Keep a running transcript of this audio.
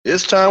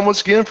It's time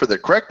once again for the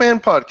Crackman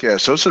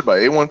podcast, hosted by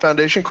A1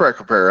 Foundation Crack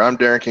Repair. I'm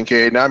Darren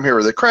Kincaid, and I'm here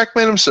with the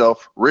Crackman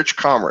himself, Rich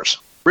Commerce.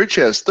 Rich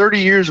has 30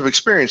 years of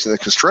experience in the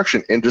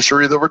construction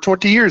industry with over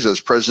 20 years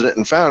as president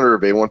and founder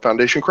of A1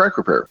 Foundation Crack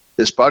Repair.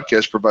 This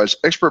podcast provides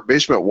expert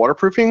basement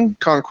waterproofing,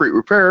 concrete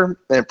repair,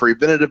 and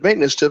preventative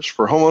maintenance tips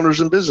for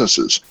homeowners and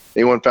businesses.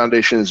 A1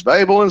 Foundation's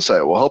valuable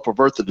insight will help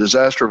avert the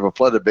disaster of a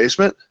flooded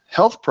basement,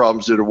 health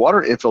problems due to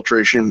water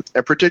infiltration,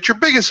 and protect your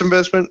biggest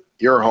investment,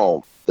 your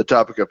home. The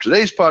topic of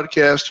today's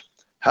podcast: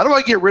 how do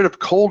I get rid of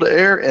cold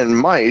air and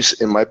mice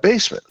in my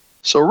basement?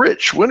 So,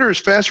 Rich, winter is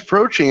fast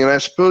approaching, and I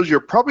suppose you're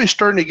probably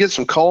starting to get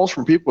some calls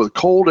from people with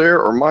cold air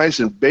or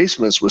mice in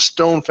basements with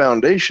stone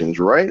foundations,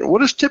 right?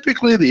 What is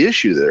typically the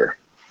issue there?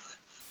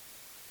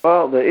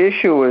 Well, the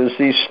issue is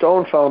these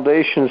stone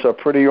foundations are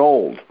pretty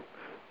old.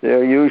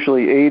 They're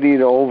usually 80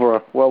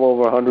 to well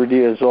over 100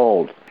 years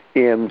old.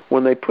 And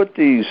when they put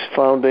these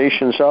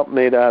foundations up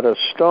made out of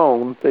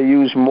stone, they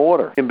use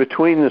mortar in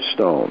between the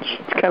stones.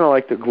 It's kind of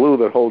like the glue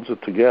that holds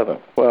it together.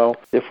 Well,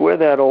 if we're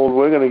that old,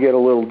 we're going to get a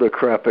little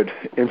decrepit,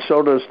 and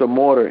so does the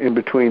mortar in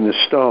between the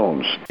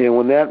stones. And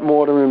when that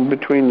mortar in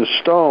between the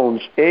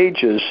stones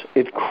ages,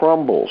 it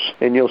crumbles,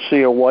 and you'll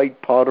see a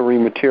white powdery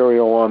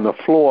material on the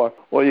floor.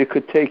 Or you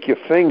could take your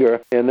finger,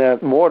 and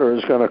that mortar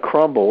is going to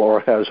crumble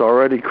or has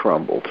already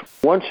crumbled.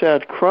 Once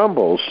that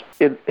crumbles,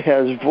 it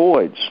has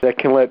voids that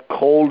can let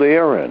cold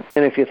air in.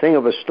 And if you think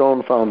of a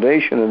stone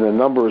foundation and the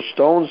number of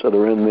stones that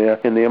are in there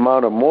and the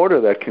amount of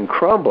mortar that can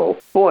crumble,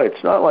 boy,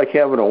 it's not like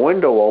having a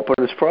window open.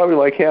 It's probably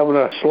like having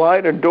a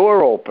slider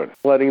door open,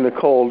 letting the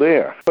cold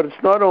air. But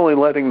it's not only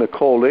letting the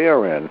cold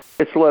air in,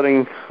 it's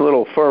letting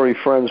little furry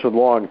friends with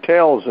long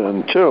tails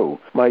in, too.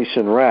 Mice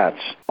and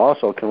rats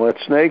also can let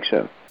snakes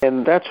in.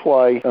 And that's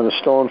why on a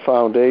stone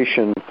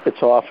foundation,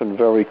 it's often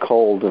very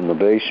cold in the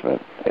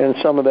basement. And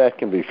some of that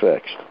can be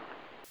fixed.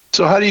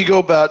 So how do you go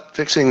about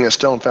fixing a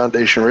stone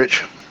foundation,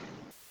 Rich?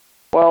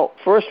 Well,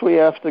 first we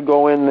have to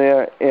go in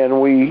there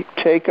and we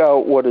take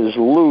out what is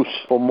loose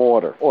for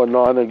mortar or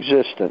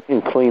non-existent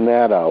and clean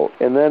that out.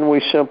 And then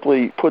we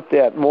simply put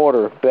that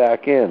mortar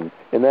back in.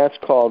 And that's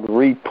called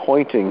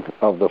repointing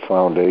of the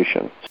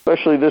foundation.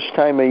 Especially this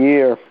time of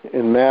year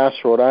in Mass,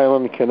 Rhode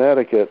Island,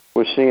 Connecticut,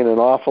 we're seeing an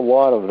awful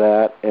lot of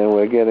that, and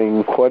we're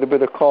getting quite a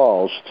bit of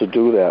calls to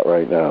do that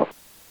right now.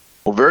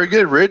 Well, very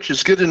good, Rich.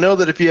 It's good to know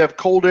that if you have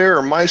cold air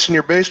or mice in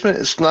your basement,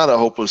 it's not a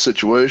hopeless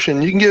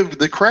situation. You can give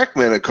the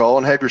Crackman a call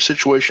and have your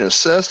situation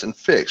assessed and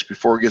fixed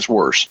before it gets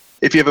worse.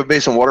 If you have a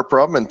basement water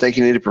problem and think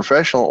you need a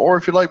professional, or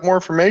if you'd like more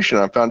information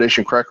on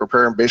foundation crack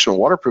repair and basement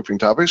waterproofing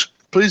topics,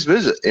 please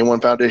visit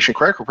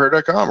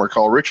A1FoundationCrackRepair.com or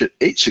call Rich at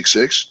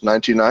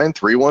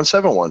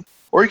 866-929-3171.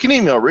 Or you can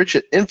email Rich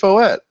at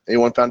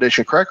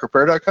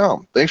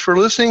info@A1FoundationCrackRepair.com. Thanks for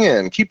listening,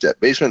 and keep that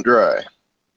basement dry.